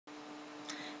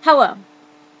Hello.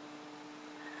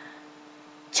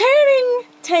 Channing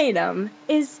Tatum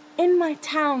is in my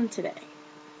town today.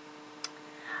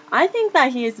 I think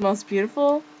that he is the most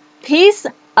beautiful piece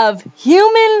of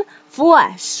human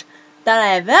flesh that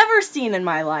I have ever seen in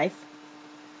my life.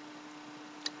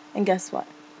 And guess what?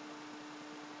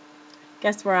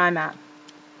 Guess where I'm at?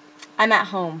 I'm at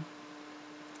home.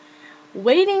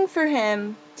 Waiting for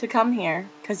him to come here,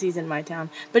 because he's in my town.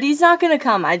 But he's not going to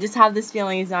come. I just have this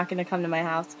feeling he's not going to come to my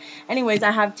house. Anyways,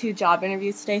 I have 2 job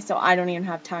interviews today, so I don't even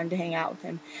have time to hang out with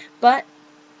him. But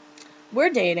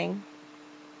we're dating.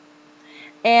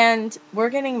 And we're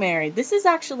getting married. This is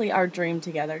actually our dream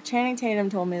together. Channing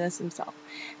Tatum told me this himself.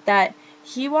 That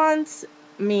he wants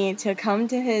me to come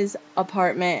to his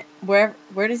apartment. Where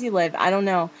does he live? I don't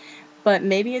know. But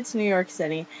maybe it's New York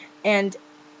City. And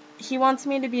he wants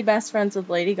me to be best friends with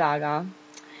Lady Gaga.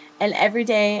 And every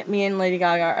day, me and Lady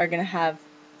Gaga are going to have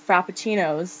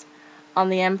frappuccinos on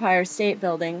the Empire State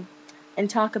Building and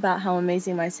talk about how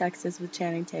amazing my sex is with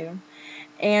Channing Tatum.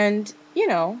 And, you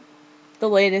know, the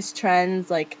latest trends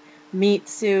like meat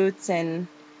suits and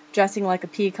dressing like a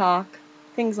peacock,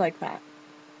 things like that.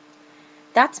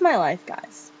 That's my life,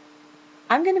 guys.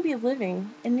 I'm going to be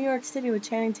living in New York City with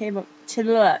Channing Tatum.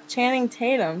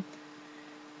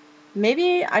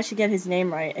 Maybe I should get his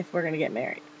name right if we're going to get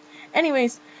married.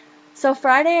 Anyways, so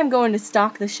Friday I'm going to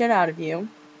stalk the shit out of you.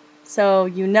 So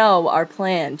you know our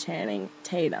plan, Channing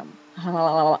Tatum.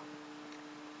 That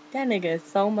nigga is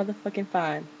so motherfucking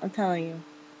fine. I'm telling you.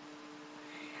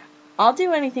 I'll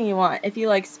do anything you want. If you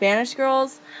like Spanish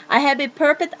girls, I have a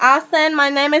perfect accent. My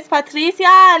name is Patricia,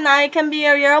 and I can be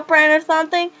a European or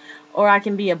something. Or I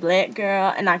can be a black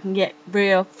girl, and I can get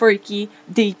real freaky,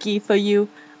 deaky for you.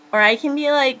 Or I can be,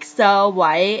 like, so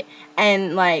white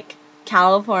and, like,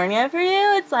 California for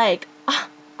you. It's, like,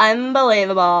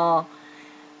 unbelievable.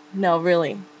 No,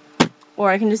 really.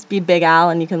 Or I can just be Big Al,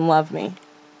 and you can love me.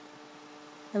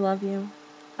 I love you.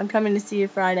 I'm coming to see you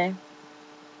Friday.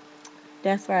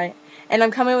 That's right. And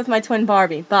I'm coming with my twin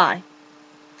Barbie. Bye.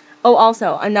 Oh,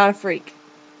 also, I'm not a freak.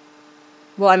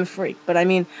 Well, I'm a freak, but I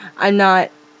mean, I'm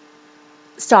not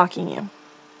stalking you.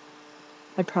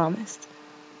 I promised.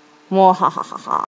 Mwahahaha.